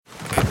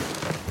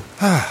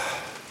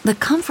The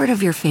comfort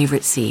of your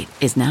favorite seat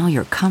is now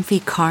your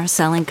comfy car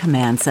selling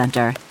command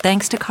center,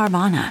 thanks to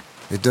Carvana.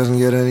 It doesn't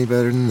get any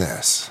better than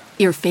this.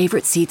 Your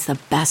favorite seat's the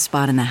best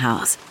spot in the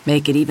house.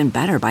 Make it even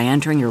better by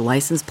entering your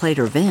license plate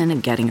or VIN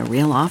and getting a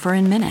real offer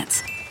in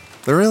minutes.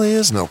 There really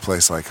is no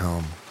place like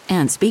home.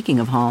 And speaking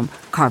of home,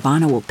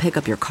 Carvana will pick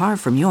up your car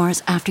from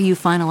yours after you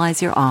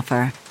finalize your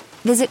offer.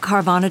 Visit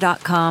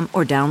Carvana.com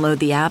or download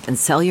the app and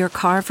sell your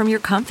car from your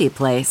comfy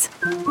place.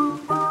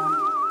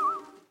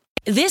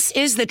 This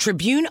is the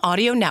Tribune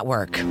Audio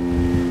Network.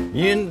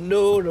 You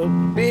know the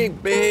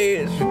big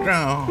bed's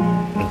strong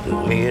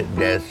to hit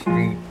that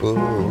street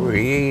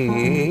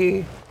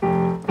parade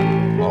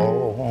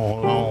all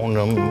on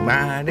the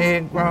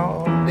mighty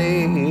broad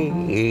day.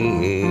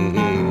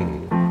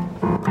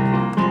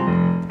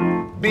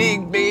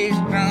 Big bass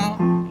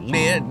drum,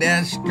 let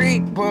that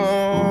street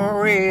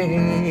parade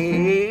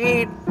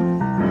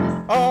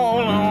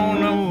all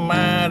on the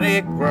mighty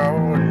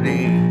broad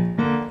day.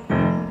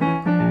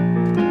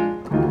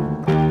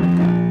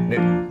 The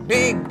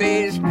big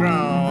bass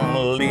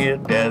drum,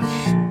 let that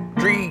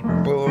street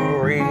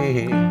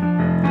parade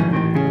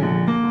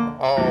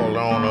all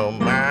on the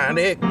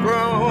mighty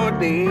broad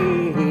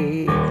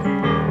day.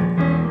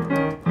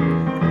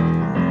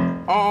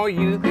 All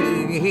you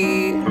could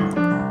hear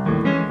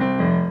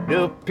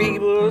the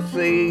people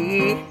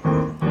say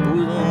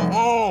was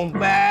on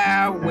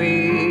my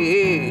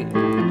way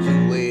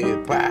to a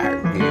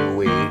parking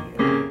way.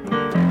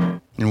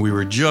 And we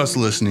were just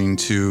listening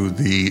to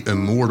the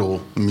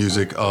immortal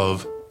music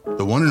of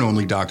the one and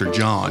only Dr.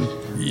 John.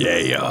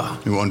 Yeah.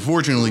 Who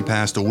unfortunately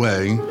passed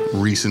away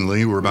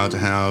recently. We're about to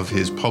have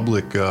his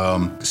public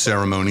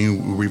ceremony.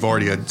 We've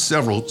already had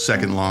several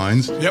second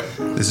lines. Yep.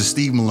 This is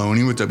Steve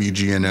Maloney with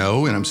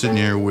WGNO, and I'm sitting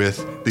here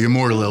with the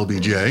immortal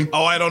LBJ.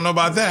 Oh, I don't know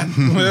about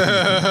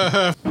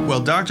that.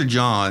 Well, Dr.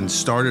 John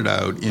started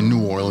out in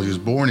New Orleans. He was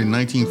born in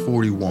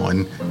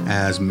 1941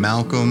 as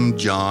Malcolm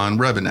John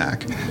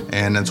Rebennack.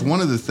 And that's one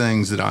of the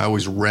things that I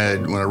always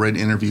read when I read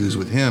interviews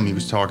with him. He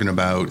was talking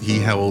about he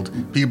held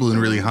people in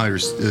really high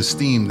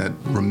esteem that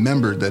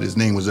remembered that his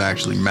name was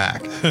actually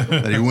Mac,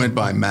 that he went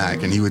by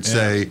Mac. And he would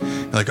say,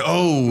 like,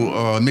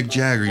 Mick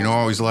Jagger, I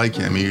always like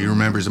him. He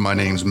remembers that my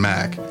name's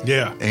Mac.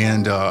 Yeah.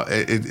 And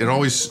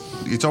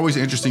it's always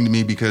interesting to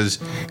me because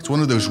it's one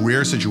of those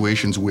rare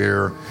situations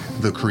where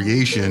the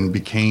creation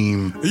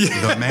became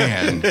the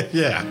man.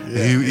 Yeah.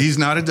 He's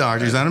not a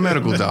doctor. He's not a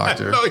medical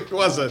doctor. No, he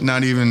wasn't.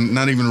 Not even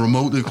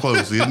remotely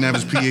close. He didn't have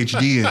his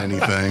PhD in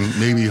anything.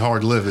 Maybe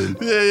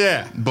hard-lived.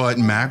 Yeah. But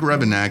Mac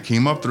Rebennack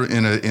came up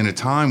in a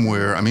time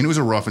where, it was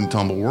a rough and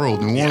tumble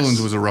world. New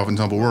Orleans was a rough and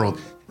tumble world.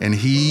 And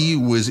he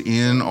was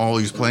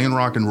playing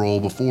rock and roll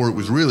before it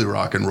was really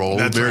rock and roll.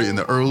 That's right. In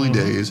the early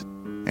days.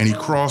 And he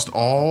crossed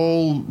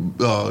all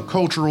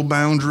cultural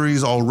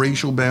boundaries, all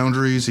racial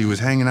boundaries. He was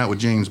hanging out with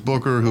James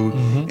Booker, who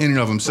in and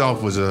of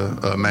himself was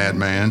a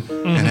madman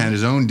and had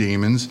his own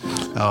demons,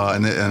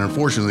 and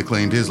unfortunately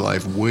claimed his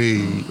life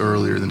way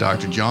earlier than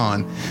Dr.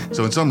 John.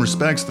 So in some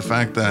respects, the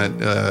fact that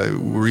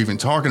we're even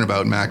talking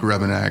about Mac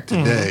Rebennack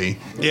today,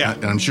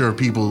 and I'm sure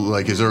people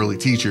like his early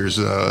teachers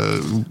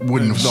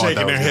wouldn't have thought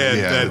shaking that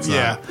their was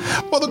head.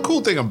 Well, the cool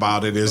thing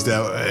about it is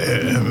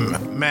that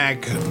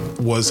Mac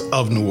was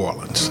of New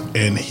Orleans,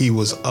 and he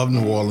was of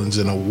New Orleans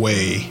in a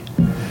way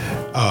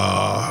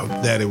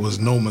that it was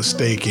no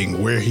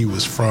mistaking where he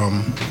was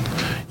from,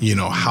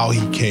 how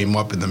he came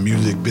up in the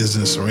music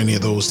business or any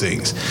of those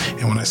things.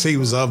 And when I say he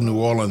was of New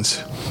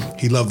Orleans,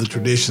 he loved the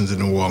traditions in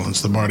New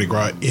Orleans, the Mardi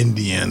Gras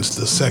Indians,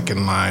 the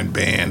second line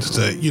bands,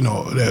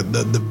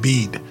 the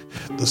beat,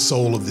 the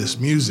soul of this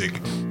music.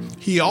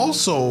 He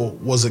also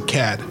was a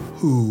cat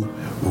who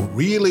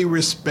really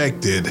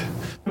respected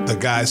the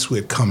guys who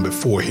had come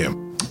before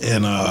him.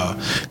 And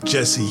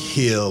Jesse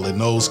Hill and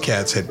those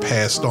cats had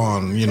passed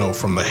on,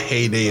 from the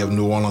heyday of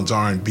New Orleans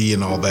R&B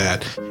and all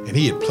that. And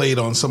he had played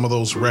on some of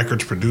those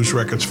records, produced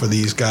records for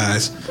these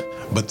guys.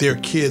 But their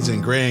kids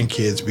and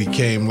grandkids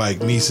became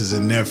like nieces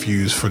and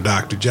nephews for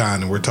Dr.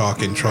 John. And we're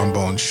talking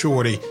Trombone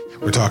Shorty.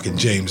 We're talking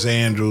James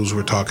Andrews.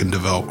 We're talking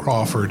DeVell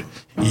Crawford.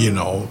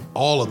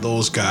 All of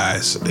those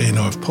guys,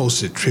 have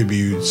posted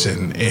tributes.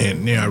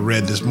 And I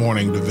read this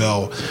morning,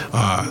 DeVell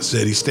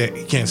said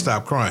he can't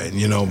stop crying,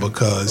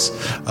 because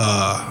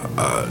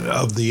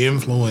of the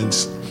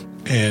influence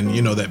and,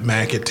 that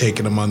Mac had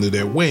taken him under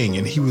their wing.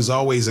 And he was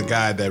always a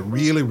guy that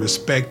really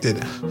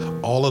respected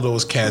all of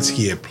those cats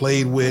he had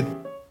played with.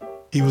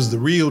 He was the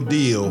real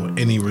deal, and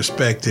he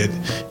respected,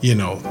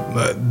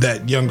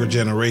 that younger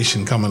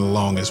generation coming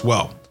along as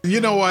well. You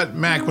know what?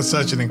 Mac was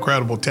such an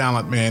incredible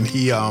talent, man.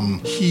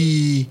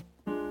 He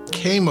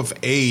came of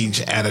age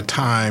at a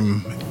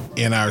time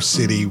in our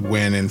city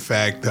when, in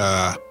fact,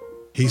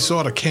 he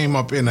sort of came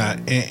up in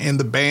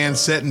the band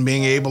set and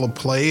being able to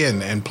play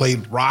and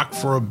played rock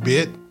for a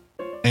bit,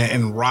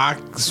 and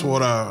rock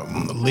sort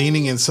of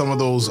leaning in some of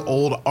those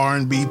old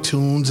R&B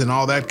tunes and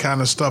all that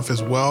kind of stuff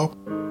as well.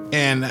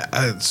 And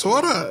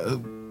sort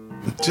of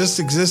just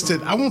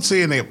existed, I won't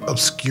say in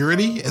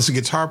obscurity as a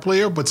guitar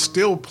player, but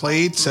still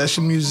played,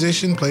 session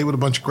musician, played with a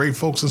bunch of great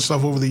folks and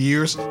stuff over the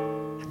years.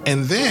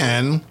 And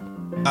then,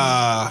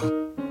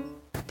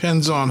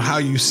 depends on how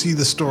you see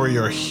the story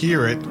or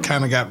hear it,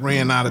 kind of got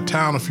ran out of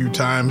town a few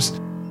times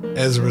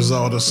as a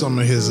result of some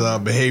of his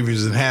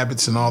behaviors and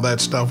habits and all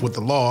that stuff with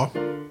the law.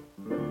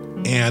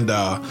 And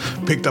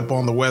picked up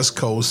on the West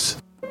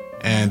Coast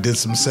and did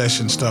some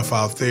session stuff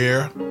out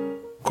there.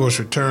 Of course,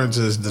 returns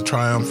as the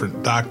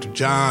triumphant Dr.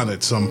 John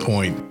at some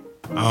point.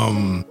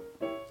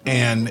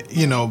 And,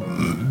 you know,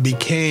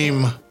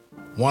 became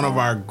one of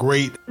our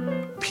great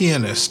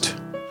pianists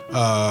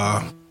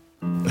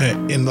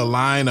in the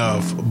line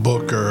of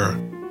Booker,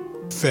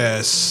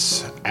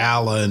 Fess,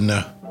 Allen,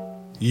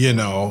 you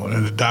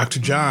know, Dr.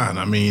 John.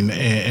 I mean,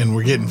 and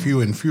we're getting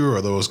fewer and fewer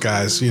of those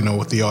guys, you know,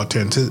 with the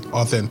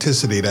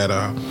authenticity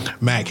that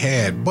Mac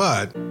had.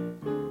 But,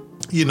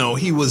 you know,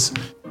 he was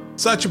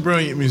such a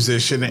brilliant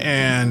musician,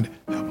 and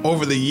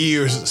over the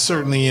years,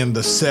 certainly in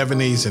the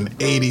 70s and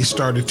 80s,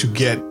 started to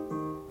get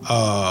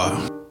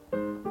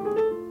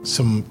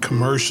some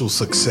commercial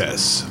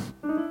success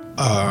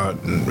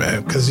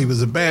because he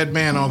was a bad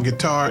man on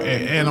guitar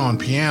and on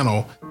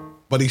piano,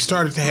 but he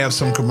started to have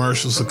some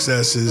commercial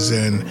successes,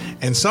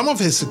 and some of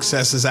his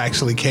successes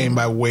actually came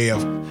by way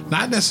of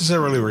not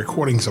necessarily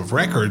recordings of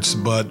records,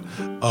 but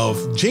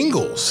of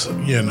jingles,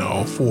 you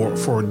know,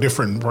 for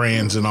different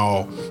brands and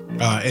all,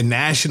 and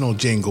national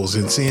jingles,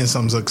 and seeing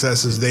some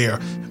successes there.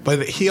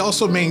 But he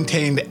also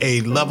maintained a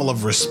level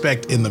of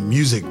respect in the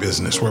music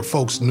business where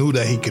folks knew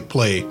that he could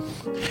play.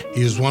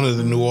 He was one of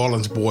the New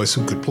Orleans boys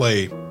who could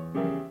play,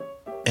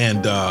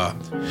 and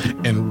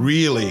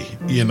really,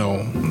 you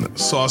know,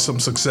 saw some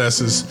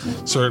successes.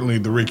 Certainly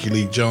the Ricky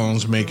Lee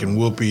Jones making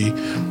Whoopee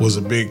was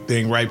a big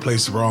thing. Right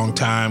Place, Wrong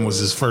Time was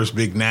his first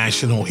big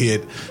national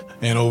hit.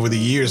 And over the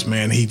years,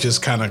 man, he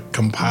just kind of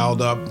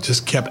compiled up,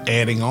 just kept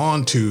adding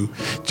on to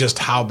just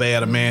how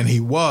bad a man he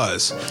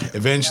was,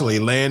 eventually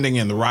landing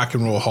in the Rock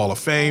and Roll Hall of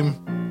Fame.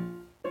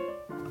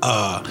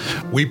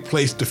 We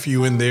placed a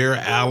few in there,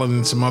 Alan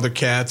and some other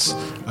cats.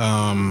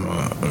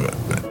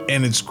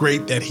 And it's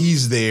great that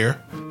he's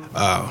there.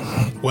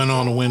 Went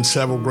on to win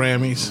several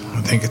Grammys.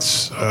 I think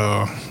it's,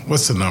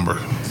 what's the number?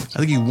 I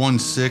think he won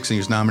 6 and he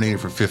was nominated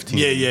for 15.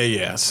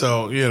 Yeah.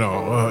 So, you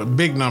know,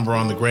 big number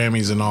on the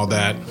Grammys and all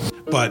that.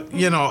 But,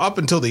 you know, up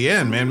until the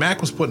end, man,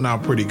 Mac was putting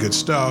out pretty good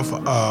stuff.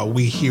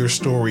 We hear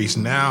stories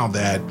now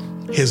that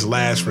his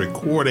last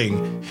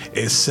recording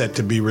is set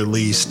to be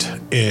released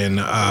in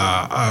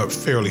a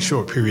fairly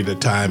short period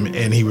of time.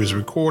 And he was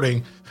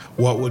recording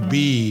what would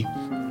be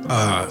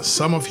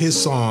some of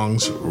his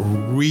songs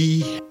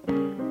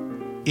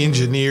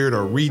re-engineered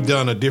or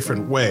redone a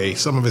different way,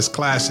 some of his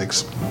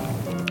classics,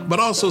 but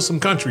also some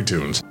country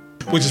tunes,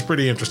 which is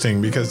pretty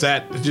interesting because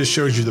that just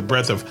shows you the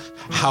breadth of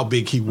how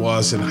big he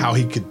was and how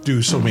he could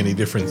do so many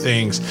different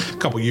things. A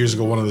couple years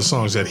ago, one of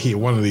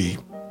the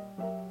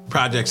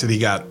projects that he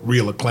got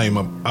real acclaim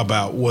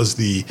about was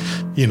the,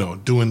 you know,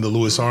 doing the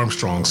Louis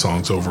Armstrong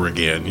songs over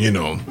again, you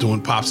know, doing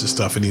Pop's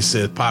stuff. And he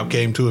said Pop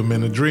came to him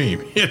in a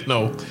dream, you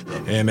know,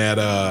 and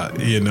that,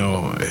 you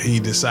know, he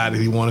decided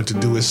he wanted to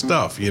do his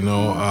stuff, you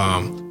know.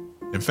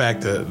 In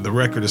fact, the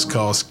record is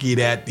called Ski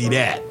Dat Dee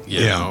Dat,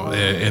 you know,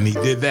 and he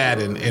did that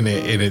and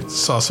it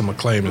saw some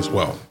acclaim as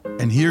well.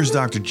 And here's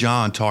Dr.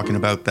 John talking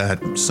about that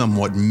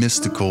somewhat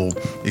mystical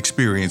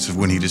experience of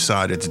when he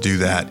decided to do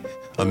that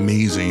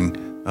amazing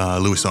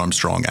Louis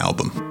Armstrong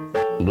album.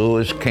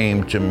 Louis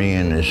came to me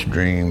in this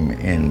dream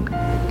and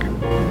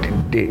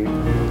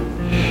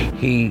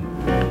he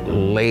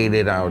laid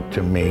it out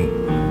to me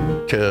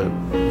to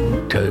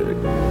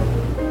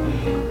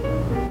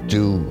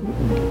do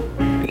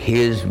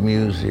his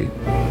music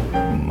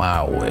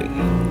my way.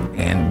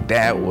 And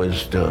that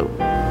was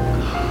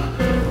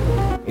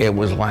it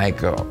was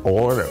like an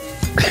order.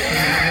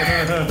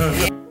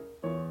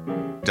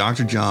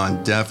 Dr.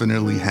 John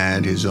definitely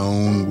had his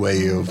own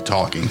way of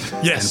talking.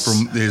 Yes.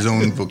 And from his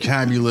own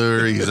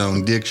vocabulary, his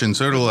own diction,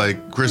 sort of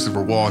like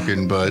Christopher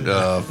Walken, but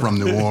from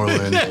New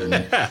Orleans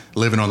and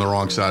living on the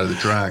wrong side of the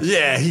tracks.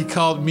 Yeah, he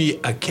called me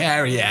a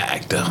carry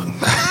actor.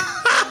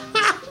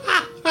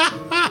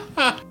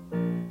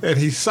 And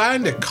he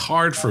signed a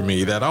card for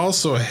me that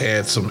also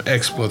had some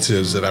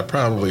expletives that I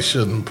probably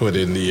shouldn't put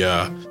in the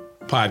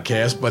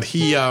podcast, but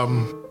he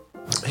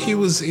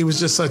was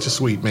just such a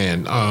sweet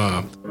man.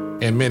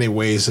 In many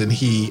ways, and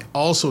he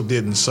also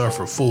didn't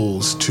suffer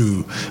fools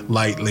too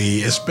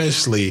lightly,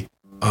 especially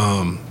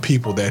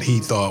people that he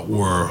thought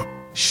were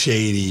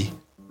shady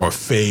or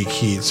fake.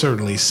 He'd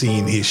certainly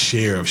seen his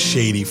share of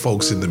shady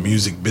folks in the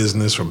music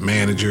business, from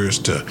managers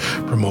to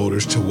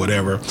promoters to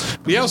whatever.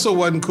 But he also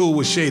wasn't cool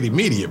with shady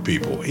media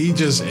people.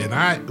 And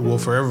I will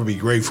forever be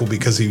grateful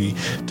because he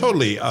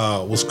totally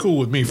was cool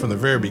with me from the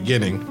very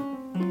beginning.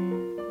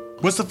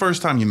 What's the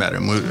first time you met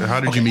him?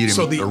 How did you meet him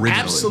so the originally?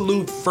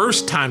 absolute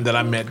first time that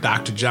I met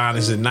Dr. John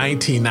is in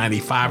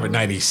 1995 or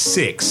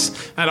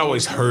 96. I'd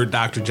always heard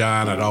Dr.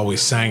 John. I'd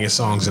always sang his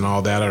songs and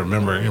all that. I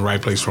remember In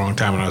Right Place, Wrong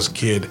Time when I was a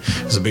kid.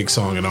 It was a big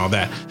song and all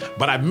that.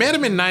 But I met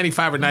him in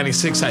 95 or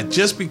 96. I'd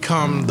just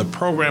become the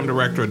program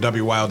director of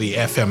WYLD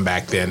FM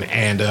back then.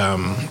 And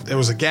there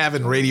was a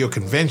Gavin radio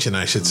convention,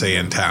 I should say,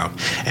 in town.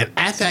 And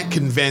at that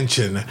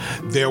convention,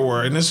 there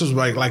were, and this was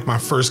like my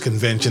first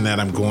convention that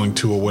I'm going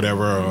to or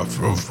whatever,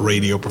 of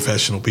radio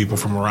professional people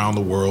from around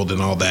the world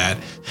and all that.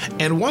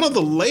 And one of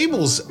the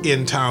labels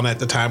in town at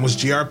the time was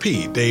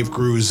GRP, Dave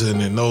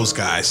Grusin and those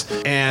guys.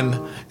 And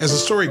as the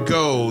story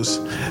goes,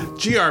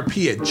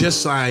 GRP had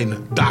just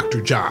signed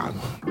Dr. John.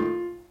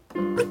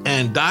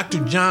 And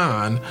Dr.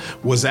 John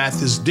was at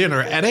this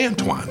dinner at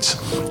Antoine's,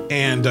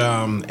 and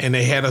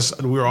they had us.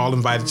 We were all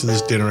invited to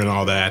this dinner and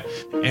all that.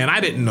 And I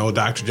didn't know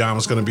Dr. John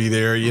was going to be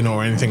there,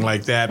 or anything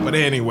like that. But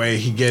anyway,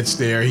 he gets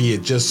there. He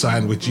had just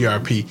signed with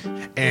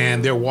GRP,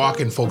 and they're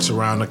walking folks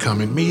around to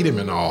come and meet him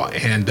and all.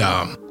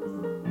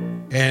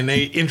 And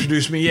they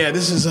introduced me. Yeah,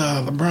 this is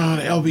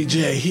LeBron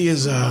LBJ. He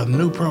is a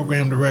new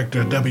program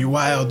director at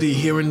WYLD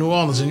here in New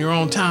Orleans, in your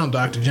own town,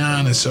 Dr.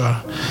 John. And so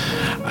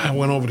I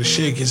went over to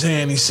shake his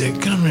hand. He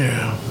said, "Come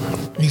here."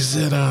 He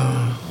said,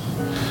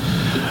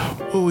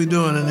 "What are we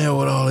doing in there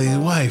with all these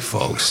white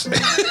folks?"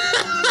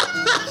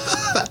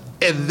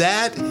 And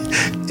that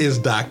is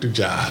Dr.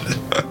 John.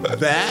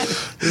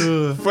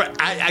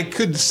 I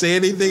couldn't say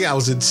anything. I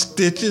was in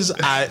stitches.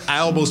 I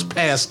almost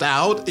passed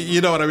out.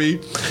 You know what I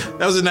mean?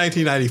 That was in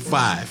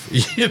 1995,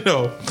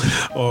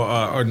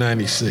 or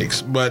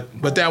 96.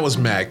 But that was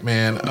Mac,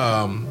 man.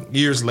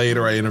 Years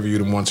later, I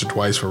interviewed him once or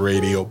twice for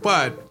radio.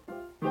 But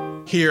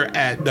here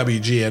at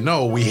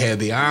WGNO, we had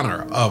the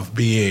honor of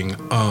being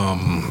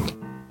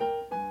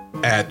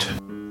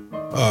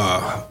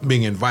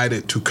being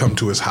invited to come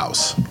to his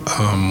house.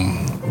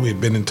 We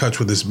had been in touch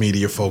with his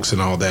media folks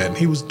and all that, and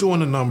he was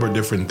doing a number of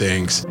different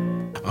things.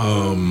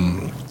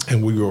 And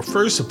we were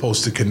first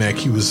supposed to connect.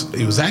 He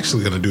was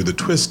actually going to do the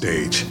Twist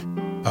stage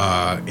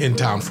in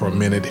town for a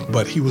minute,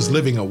 but he was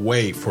living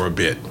away for a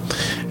bit.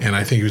 And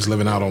I think he was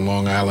living out on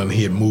Long Island.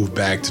 He had moved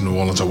back to New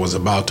Orleans, or was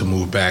about to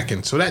move back,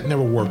 and so that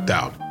never worked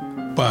out.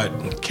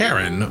 But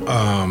Karen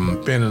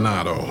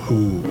Beninato,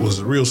 who was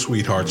a real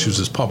sweetheart, she was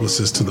his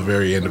publicist to the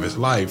very end of his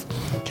life.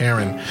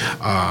 Karen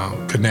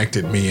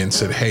connected me and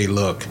said, "Hey,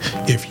 look,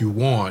 if you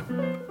want,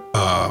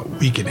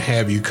 we can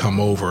have you come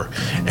over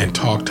and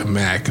talk to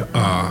Mac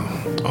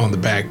on the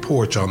back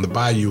porch, on the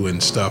bayou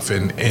and stuff.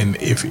 And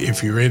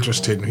if you're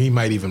interested, he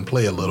might even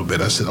play a little bit."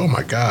 I said, "Oh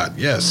my God,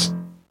 yes."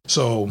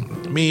 So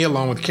me,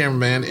 along with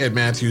cameraman Ed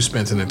Matthews,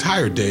 spent an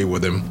entire day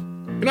with him.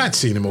 I'd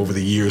seen him over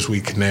the years.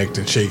 We'd connect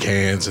and shake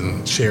hands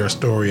and share a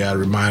story. I'd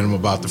remind him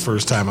about the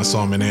first time I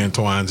saw him in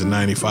Antoine's in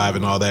 95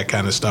 and all that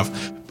kind of stuff.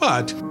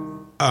 But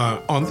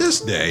on this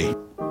day,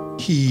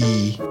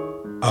 he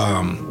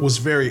was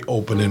very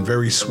open and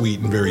very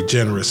sweet and very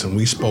generous, and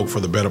we spoke for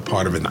the better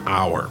part of an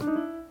hour.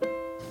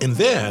 And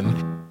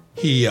then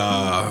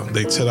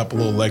they'd set up a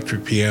little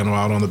electric piano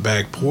out on the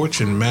back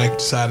porch, and Mac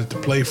decided to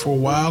play for a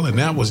while, and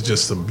that was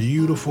just a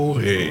beautiful,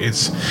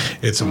 it's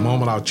a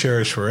moment I'll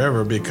cherish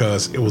forever,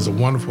 because it was a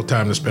wonderful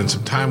time to spend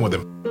some time with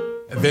him.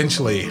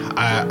 Eventually,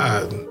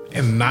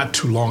 and not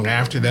too long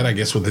after that, I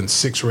guess within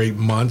 6 or 8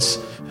 months,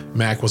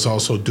 Mac was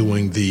also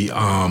doing the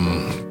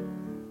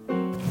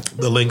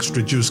Link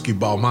Strajewski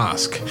Bal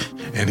Mosque,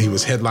 and he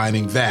was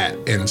headlining that.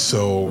 And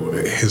so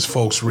his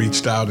folks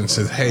reached out and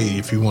said, "Hey,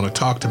 if you want to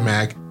talk to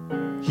Mac,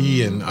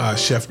 he and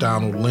Chef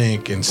Donald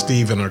Link and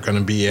Steven are going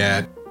to be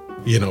at,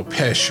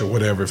 Pesh or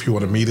whatever. If you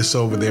want to meet us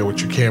over there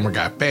with your camera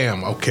guy."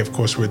 Bam. Okay, of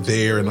course, we're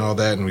there and all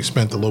that, and we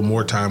spent a little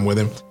more time with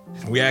him.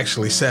 We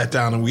actually sat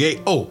down and we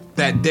ate. Oh,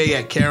 that day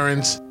at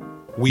Karen's,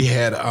 we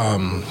had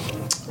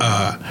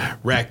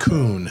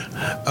raccoon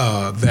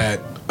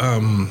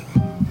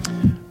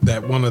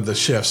that one of the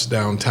chefs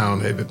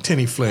downtown,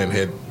 Tenny Flynn,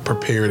 had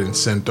prepared and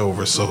sent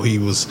over. So he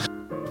was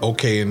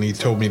okay, and he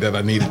told me that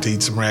I needed to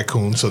eat some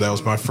raccoon, so that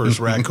was my first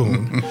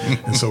raccoon.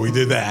 And so we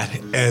did that.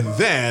 And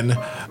then,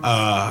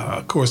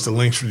 of course, the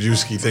Link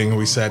Strajewski thing,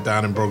 we sat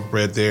down and broke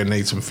bread there and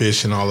ate some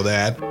fish and all of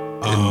that.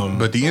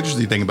 But the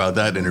interesting thing about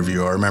that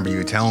interview, I remember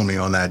you telling me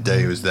on that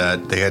day, was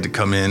that they had to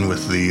come in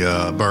with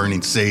the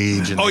burning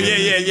sage. And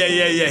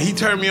yeah. He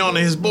turned me on to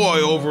his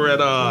boy over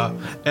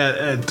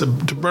to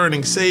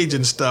burning sage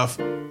and stuff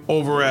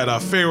over at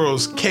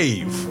Pharaoh's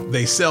Cave.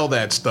 They sell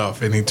that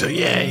stuff, and he told,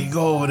 you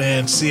go over there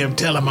and see him,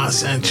 tell him I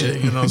sent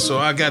you, So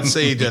I got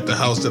sage at the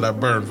house that I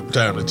burn from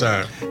time to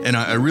time. And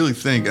I really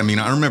think,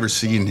 I remember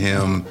seeing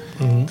him,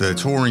 the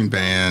touring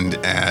band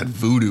at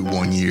Voodoo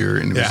one year,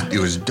 and it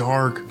was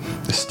dark.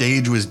 The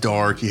stage was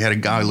dark. He had a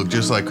guy look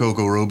just like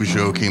Coco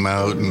Robichaux came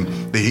out, and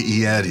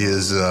he had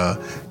his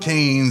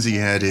canes, he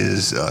had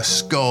his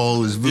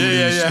skull, his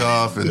voodoo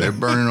stuff, and they're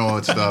burning all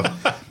that stuff.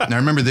 And I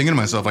remember thinking to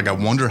myself, I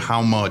wonder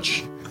how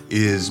much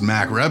is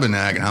Mac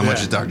Rebennack and how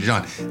much is Dr.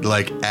 John.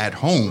 Like at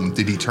home,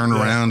 did he turn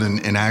around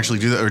and actually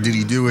do that, or did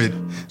he do it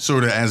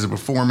sort of as a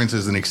performance,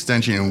 as an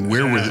extension? And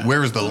where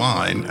was the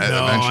line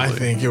eventually? I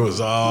think it was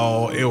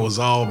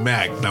all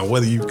Mac. Now,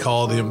 whether you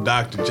called him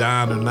Dr.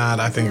 John or not,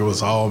 I think it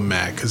was all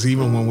Mac. Because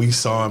even when we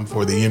saw him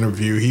for the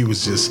interview, he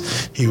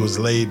was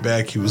laid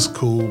back, he was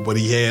cool, but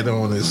he had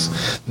on his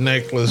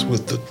necklace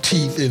with the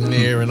teeth in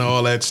there and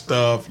all that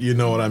stuff. You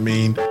know what I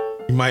mean?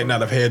 He might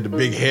not have had the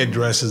big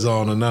headdresses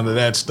on or none of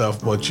that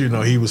stuff, but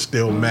he was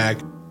still Mac.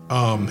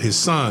 His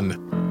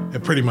son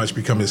had pretty much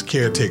become his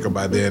caretaker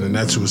by then, and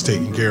that's who was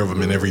taking care of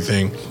him and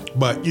everything.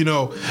 But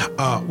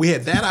we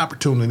had that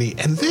opportunity,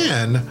 and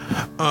then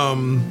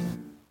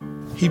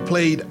he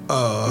played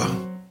the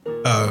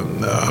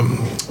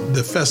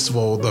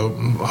festival,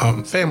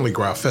 the Family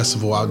Ground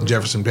Festival out in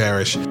Jefferson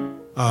Parish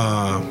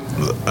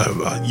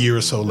a year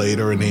or so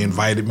later, and they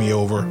invited me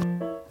over.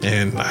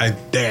 And I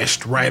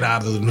dashed right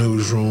out of the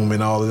newsroom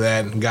and all of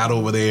that and got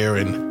over there,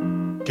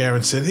 and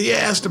Karen said, he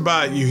asked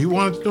about you. He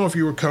wanted to know if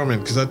you were coming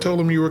because I told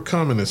him you were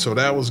coming, and so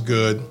that was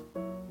good.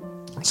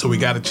 So we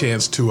got a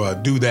chance to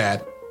do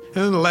that.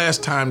 And then the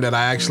last time that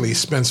I actually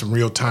spent some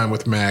real time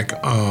with Mac,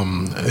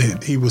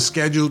 he was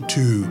scheduled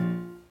to,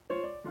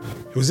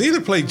 it was either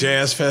play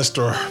Jazz Fest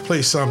or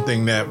play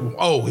something that,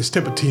 his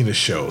Tipatina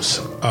shows.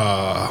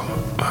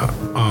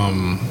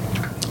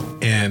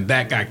 And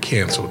that got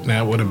canceled.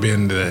 That would have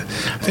been I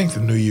think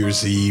the New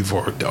Year's Eve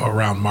or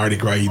around Mardi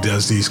Gras. He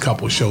does these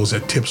couple shows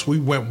at Tips. We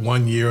went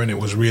one year and it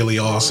was really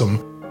awesome.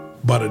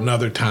 But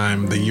another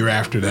time, the year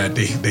after that,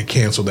 they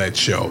canceled that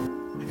show.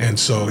 And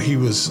so he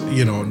was,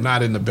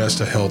 not in the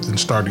best of health and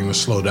starting to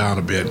slow down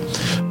a bit.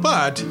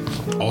 But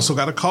also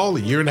got a call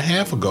a year and a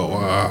half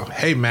ago.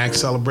 Hey,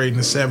 Max, celebrating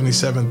the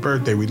 77th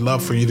birthday. We'd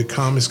love for you to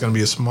come. It's going to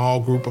be a small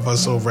group of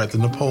us over at the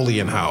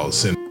Napoleon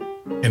House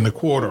in the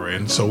Quarter.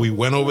 And so we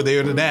went over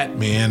there to that,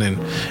 man.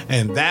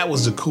 And that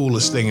was the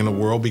coolest thing in the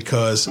world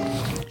because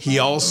he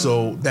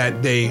also,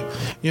 that day,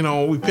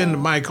 we pinned the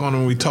mic on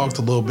him, we talked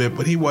a little bit,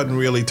 but he wasn't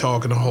really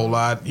talking a whole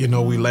lot. We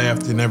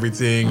laughed and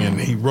everything. And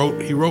he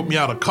wrote me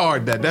out a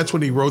card. That's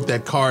when he wrote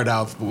that card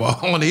out.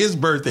 On his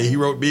birthday, he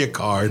wrote me a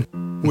card,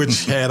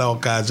 which had all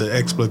kinds of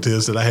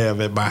expletives that I have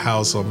at my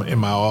house in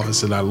my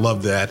office. And I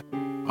love that.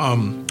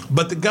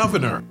 But the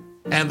governor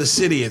and the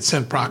city had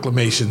sent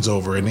proclamations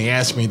over, and they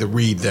asked me to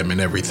read them and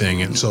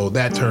everything. And so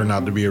that turned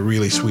out to be a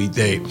really sweet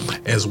day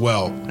as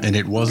well. And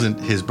it wasn't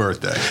his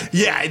birthday.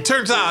 Yeah, it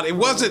turns out it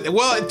wasn't.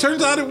 Well, it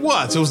turns out it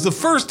was. It was the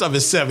first of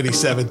his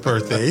 77th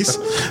birthdays.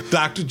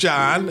 Dr.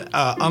 John,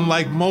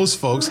 unlike most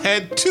folks,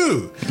 had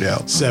two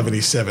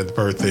 77th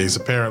birthdays.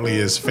 Apparently,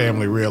 his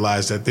family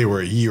realized that they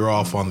were a year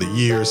off on the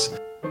years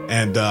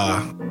and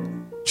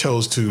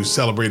chose to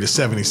celebrate his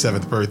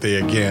 77th birthday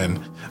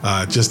again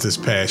just this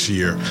past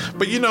year.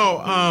 But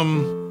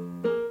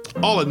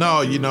all in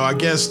all, I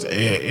guess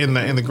in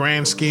the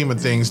grand scheme of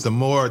things, the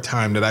more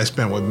time that I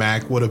spent with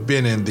Mac would have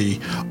been in the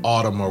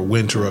autumn or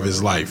winter of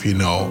his life.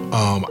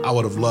 I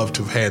would have loved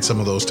to have had some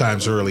of those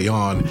times early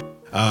on.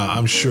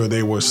 I'm sure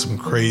there were some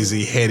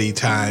crazy heady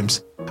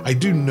times. I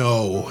do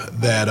know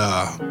that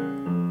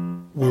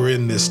we're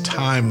in this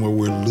time where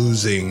we're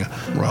losing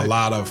a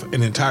lot of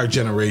an entire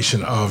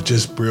generation of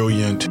just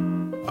brilliant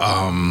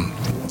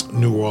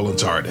New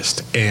Orleans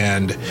artists.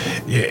 And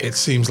it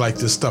seems like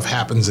this stuff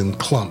happens in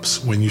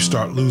clumps when you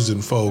start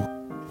losing folk,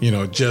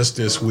 just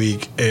this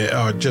week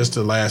or just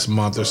the last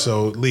month or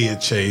so. Leah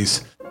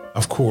Chase,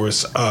 of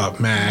course,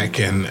 Mac,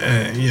 and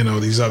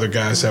these other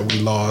guys that we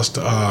lost,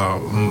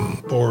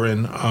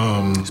 Boren,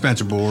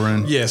 Spencer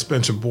Boren. Yeah,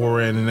 Spencer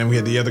Boren, and then we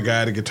had the other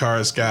guy, the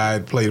guitarist guy,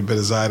 played a bit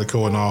of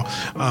Zydeco and all.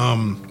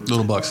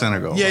 Little Buck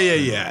Senegal.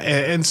 Yeah.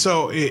 And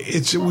so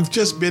we've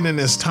just been in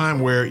this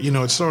time where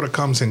it sort of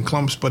comes in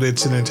clumps, but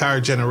it's an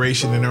entire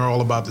generation, and they're all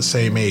about the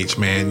same age,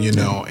 man.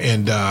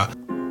 And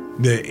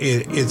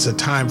it's a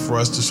time for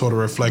us to sort of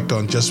reflect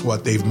on just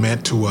what they've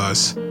meant to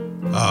us.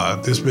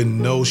 There's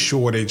been no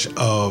shortage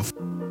of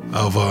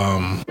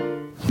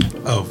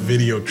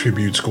video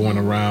tributes going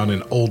around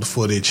and old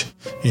footage.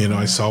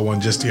 I saw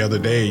one just the other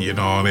day.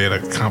 They had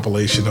a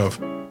compilation of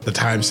the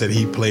times that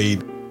he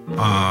played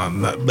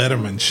on the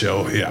Letterman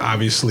show.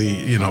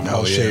 Obviously,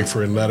 Paul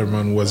Schaefer and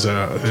Letterman was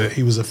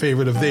a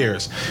favorite of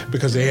theirs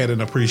because they had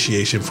an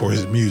appreciation for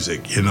his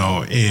music,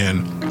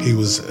 and he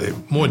was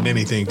more than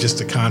anything just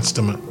the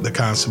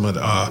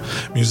consummate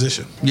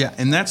musician. Yeah,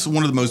 and that's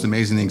one of the most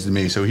amazing things to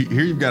me. So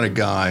here you've got a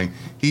guy,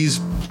 he's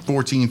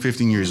 14,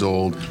 15 years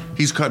old,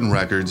 he's cutting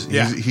records,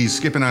 he's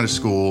skipping out of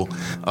school,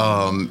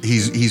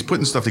 he's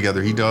putting stuff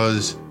together. He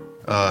does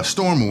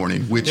Storm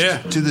Warning, which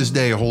to this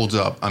day holds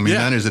up.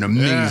 That is an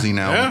amazing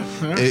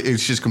album.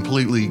 It's just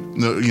completely,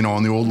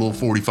 on the old little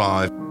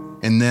 45.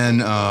 And then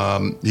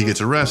he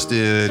gets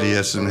arrested. He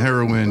has some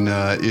heroin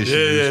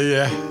issues.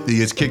 Yeah. He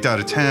gets kicked out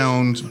of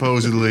town,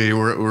 supposedly,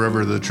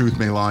 wherever the truth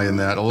may lie in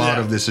that. A lot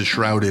of this is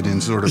shrouded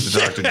in sort of the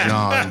Dr.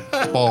 John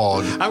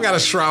fog. I've got a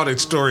shrouded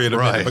story in a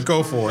minute, but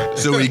go for it.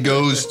 So he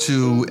goes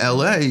to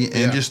L.A.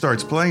 and just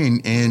starts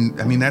playing.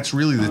 And, I mean, that's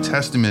really the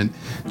testament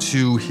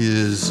to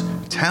his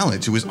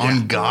talent, to his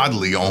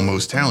ungodly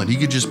almost talent. He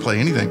could just play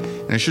anything.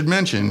 And I should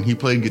mention, he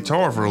played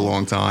guitar for a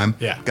long time.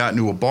 Got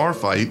into a bar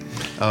fight,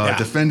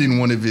 defending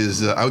one of his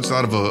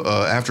outside of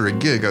after a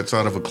gig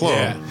outside of a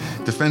club,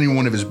 defending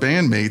one of his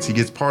bandmates. He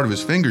gets part of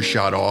his finger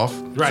shot off.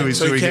 Right,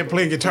 so he can't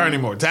play guitar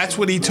anymore. That's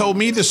what he told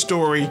me the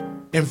story.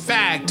 In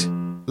fact,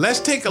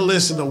 let's take a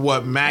listen to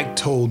what Mac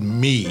told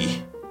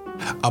me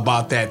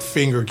about that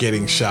finger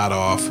getting shot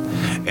off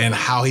and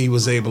how he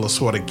was able to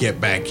sort of get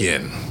back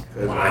in.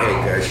 Because I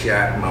had got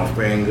shot in my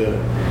finger,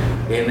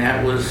 and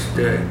that was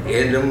the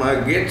end of my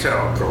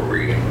guitar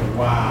career.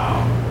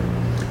 Wow.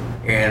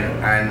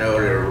 And I know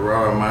that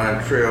Roy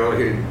Montrell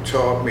had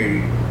taught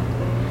me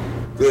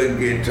good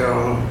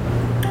guitar,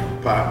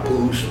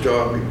 Papoose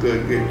taught me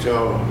good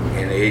guitar,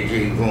 and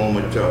A.J.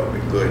 Gorman taught me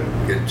good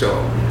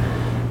guitar.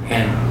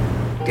 And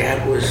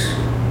that was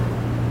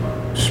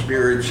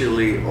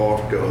spiritually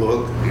off the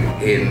hook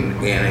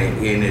in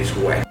its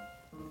way.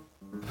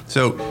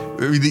 So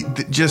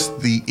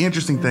just the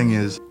interesting thing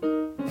is,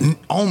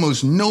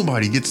 almost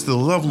nobody gets to the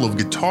level of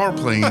guitar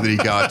playing that he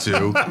got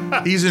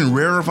to. He's in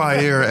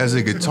rarefied air as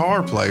a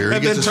guitar player.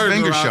 He gets his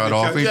finger shot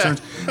off, and he turns,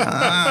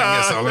 I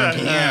guess I'll learn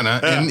piano.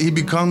 And he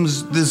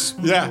becomes this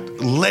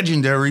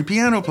legendary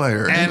piano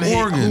player. And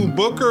organ. Who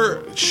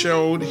Booker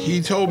showed,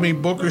 he told me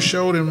Booker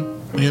showed him,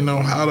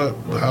 how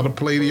to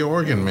play the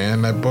organ,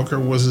 man. That Booker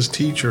was his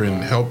teacher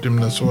and helped him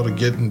to sort of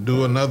get and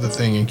do another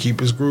thing and keep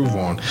his groove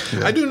on.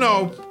 Yeah. I do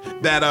know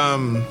that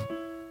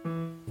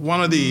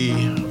one of the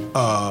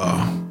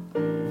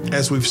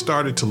as we've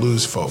started to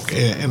lose folk,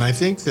 and I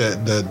think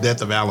that the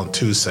death of Alan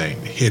Toussaint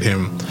hit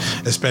him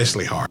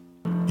especially hard.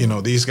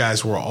 These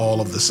guys were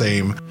all of the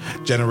same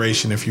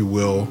generation, if you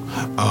will,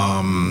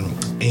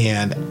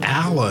 and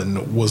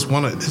Alan was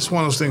it's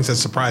one of those things that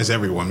surprised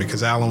everyone,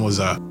 because Alan was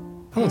I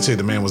wouldn't say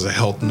the man was a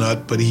health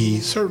nut, but he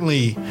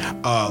certainly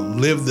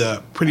lived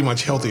a pretty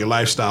much healthier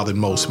lifestyle than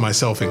most,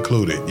 myself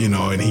included,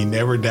 and he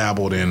never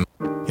dabbled in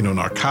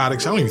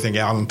narcotics. I don't even think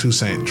Alan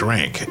Toussaint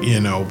drank,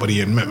 but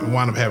he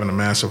wound up having a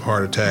massive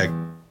heart attack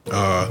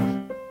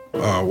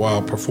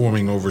while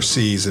performing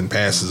overseas and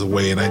passes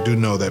away. And I do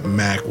know that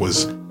Mac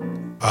was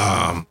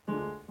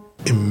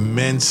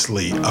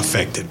immensely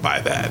affected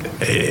by that,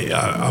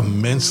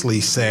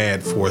 immensely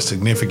sad for a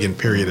significant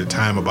period of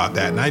time about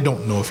that. And I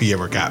don't know if he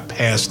ever got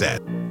past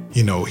that.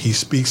 He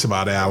speaks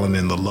about Alan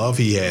and the love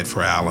he had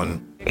for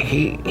Alan.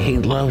 He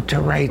loved to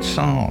write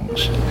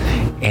songs,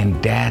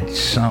 and that's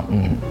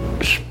something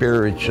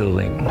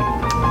spiritually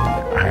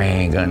I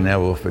ain't gonna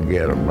never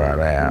forget about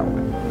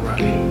Alan.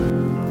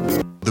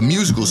 The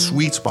musical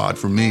sweet spot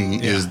for me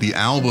is the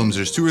albums.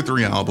 There's 2 or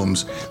 3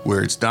 albums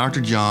where it's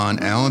Dr. John,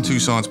 Alan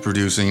Toussaint's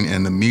producing,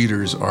 and the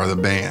Meters are the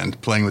band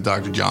playing with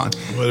Dr. John.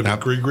 What about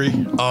Grigri?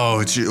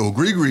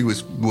 Grigri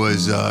was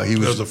that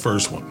was the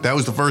first one. That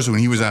was the first one.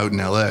 He was out in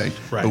L.A.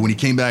 Right. But when he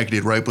came back, he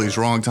did Right Place,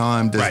 Wrong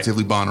Time,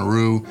 Positively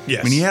Bonnaroo. Yes.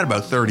 I mean, he had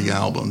about 30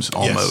 albums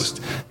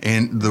almost,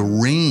 and the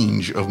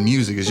range of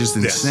music is just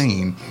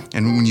insane. Yes.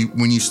 And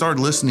when you start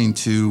listening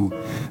to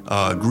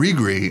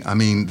Grigri, I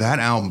mean, that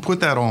album, put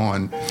that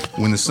on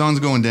when the sun's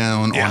going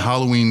down on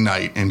Halloween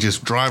night and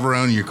just drive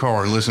around in your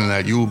car and listen to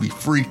that, you will be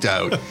freaked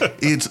out.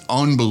 It's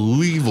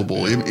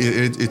unbelievable.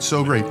 It's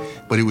so great.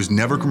 But it was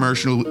never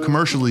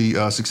commercially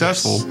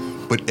successful,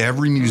 but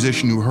every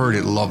musician who heard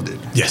it loved it.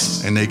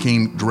 Yes. And they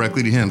came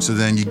directly to him. So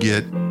then you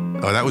get,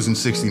 that was in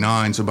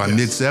 69, so by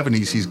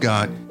mid-70s he's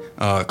got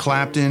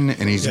Clapton,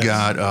 and he's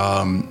got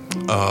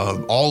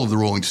all of the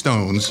Rolling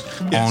Stones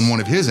on one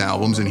of his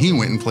albums, and he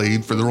went and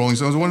played for the Rolling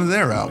Stones on one of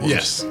their albums.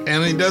 Yes,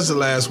 and he does the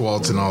Last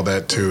Waltz and all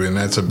that too, and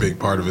that's a big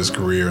part of his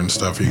career and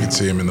stuff. You can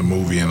see him in the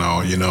movie and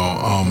all,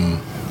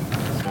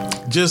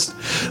 just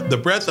the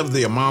breadth of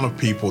the amount of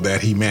people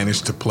that he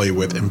managed to play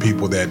with and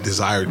people that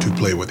desire to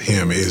play with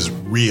him is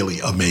really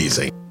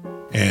amazing.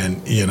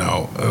 And,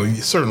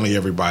 certainly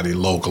everybody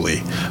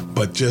locally,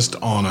 but just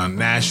on a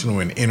national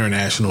and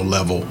international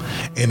level.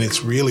 And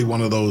it's really one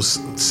of those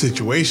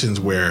situations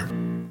where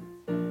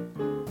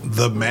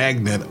the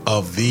magnet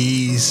of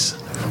these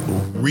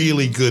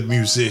really good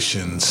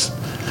musicians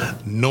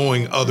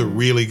knowing other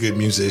really good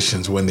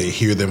musicians when they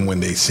hear them, when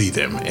they see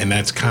them. And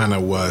that's kind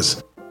of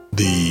was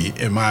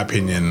in my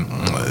opinion,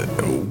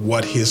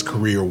 what his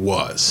career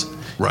was.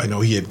 Right.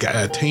 He had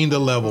attained a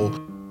level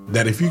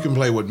that if you can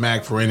play with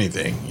Mac for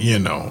anything,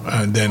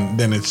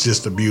 then it's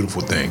just a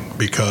beautiful thing,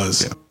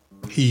 because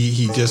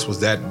he just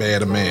was that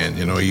bad a man.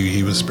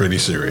 He was pretty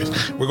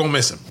serious. We're gonna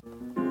miss him.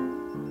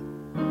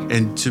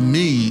 And to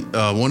me,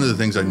 one of the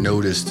things I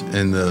noticed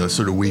in the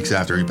sort of weeks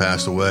after he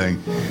passed away,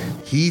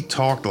 he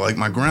talked like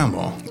my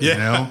grandma. You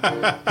know,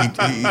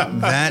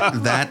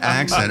 that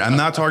accent. I'm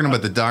not talking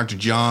about the Dr.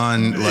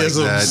 John like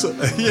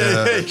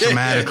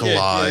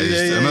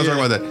dramaticalized. I'm not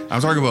talking about that.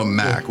 I'm talking about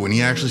Mac when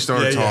he actually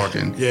started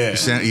talking. He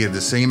had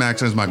the same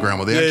accent as my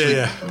grandma.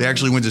 They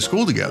actually went to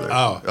school together.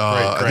 Oh, great.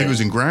 I think it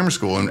was in grammar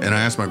school, and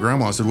I asked my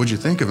grandma. I said, "What'd you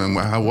think of him?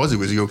 How was he?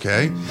 Was he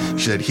okay?"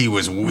 She said he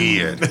was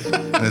weird,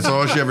 and that's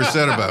all she ever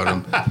said about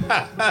him.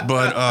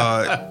 But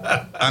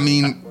I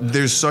mean,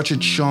 there's such a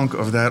chunk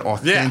of that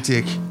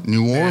authentic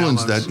New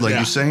Orleans that, like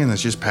you're saying,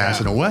 that's just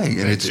passing away,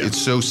 and it's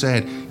so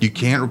sad. You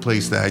can't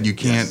replace that. You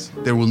can't.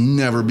 There will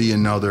never be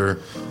another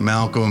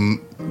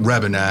Malcolm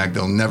Rebennack.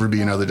 There'll never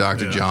be another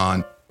Dr.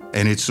 John.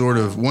 And it's sort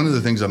of one of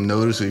the things I'm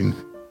noticing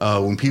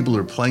when people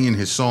are playing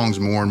his songs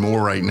more and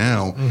more right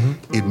now,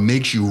 it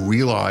makes you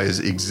realize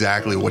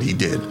exactly what he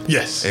did.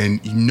 Yes.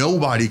 And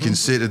nobody can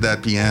sit at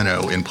that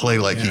piano and play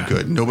like he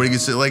could. Nobody can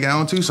sit like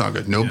Alan Toussaint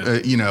could.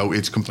 You know,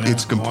 it's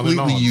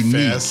completely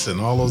unique. Fess and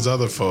all those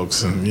other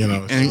folks, and you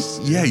know. And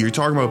you're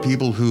talking about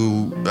people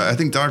who I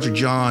think Dr.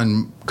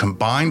 John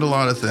combined a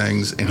lot of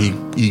things, and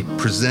he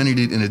presented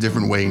it in a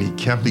different way, and he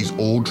kept these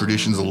old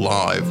traditions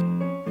alive.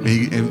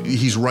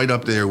 He's right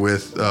up there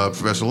with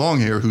Professor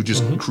Longhair, who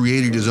just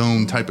created his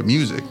own type of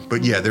music.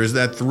 But yeah, there's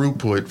that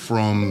throughput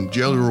from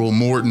Jelly Roll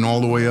Morton all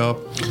the way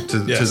up to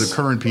the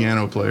current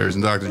piano players,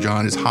 and Dr.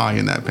 John is high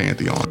in that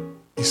pantheon.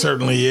 He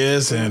certainly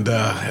is, and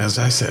as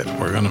I said,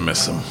 we're going to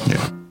miss him.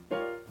 Yeah.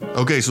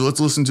 Okay, so let's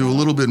listen to a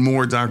little bit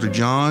more Dr.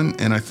 John,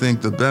 and I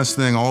think the best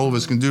thing all of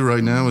us can do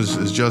right now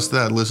is just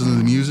that. Listen to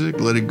the music,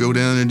 let it go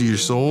down into your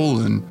soul,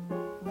 and,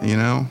 you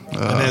know.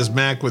 And as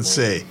Mac would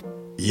say,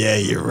 yeah,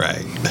 you're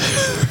right.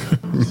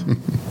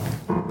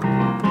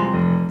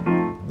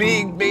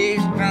 Big bass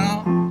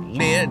drum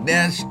led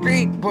that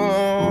street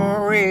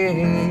parade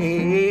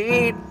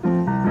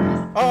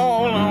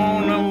all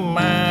on a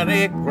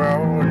mighty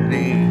broad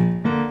day.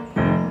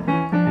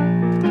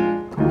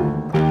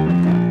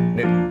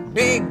 The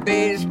big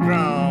bass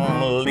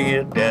drum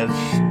led that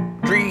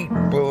street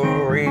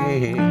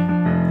parade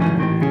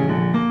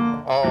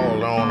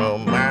all on a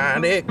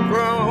mighty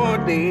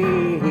broad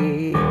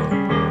day.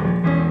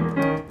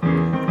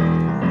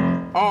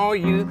 All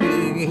you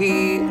could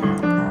hear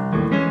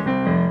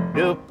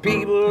the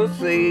people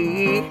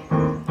say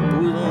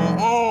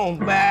was on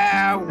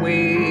my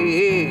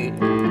way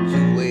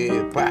to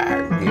a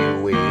party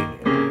way.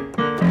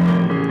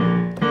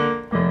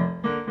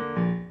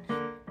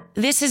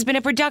 This has been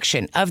a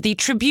production of the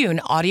Tribune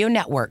Audio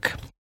Network.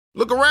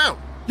 Look around.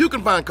 You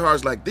can find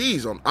cars like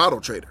these on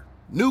AutoTrader.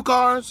 New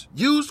cars,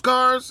 used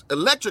cars,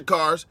 electric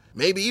cars,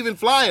 maybe even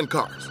flying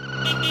cars.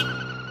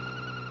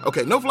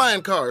 Okay, no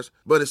flying cars,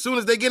 but as soon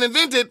as they get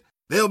invented,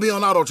 they'll be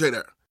on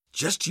AutoTrader.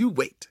 Just you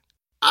wait.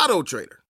 AutoTrader.